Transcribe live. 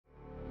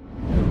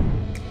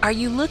Are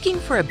you looking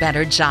for a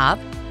better job?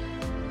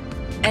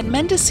 At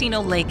Mendocino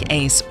Lake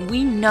ACE,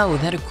 we know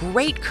that a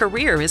great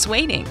career is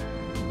waiting.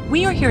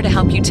 We are here to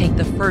help you take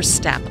the first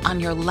step on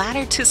your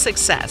ladder to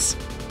success.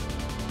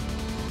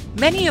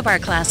 Many of our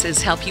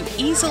classes help you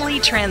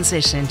easily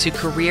transition to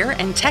career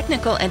and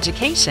technical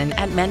education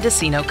at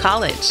Mendocino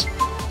College.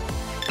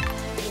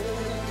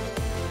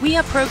 We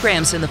have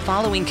programs in the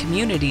following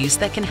communities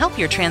that can help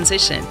your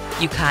transition: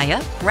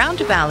 Ukiah, Round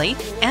Valley,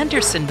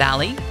 Anderson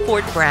Valley,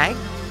 Fort Bragg,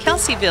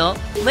 Kelseyville,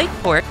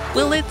 Lakeport,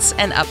 Willits,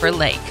 and Upper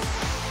Lake.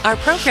 Our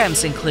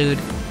programs include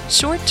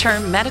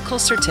short-term medical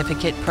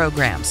certificate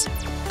programs,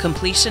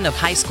 completion of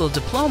high school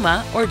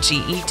diploma or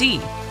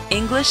GED,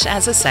 English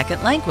as a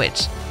second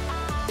language,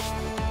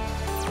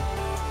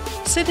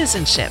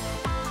 citizenship,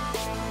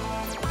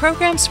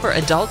 programs for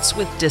adults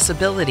with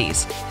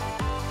disabilities,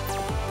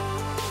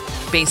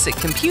 basic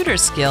computer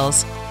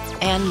skills,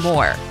 and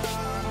more.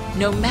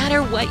 No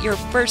matter what your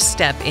first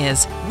step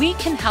is, we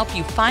can help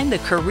you find the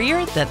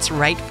career that's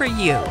right for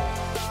you.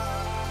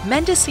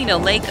 Mendocino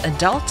Lake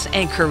Adult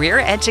and Career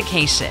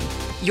Education,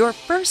 your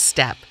first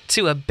step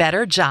to a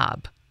better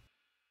job.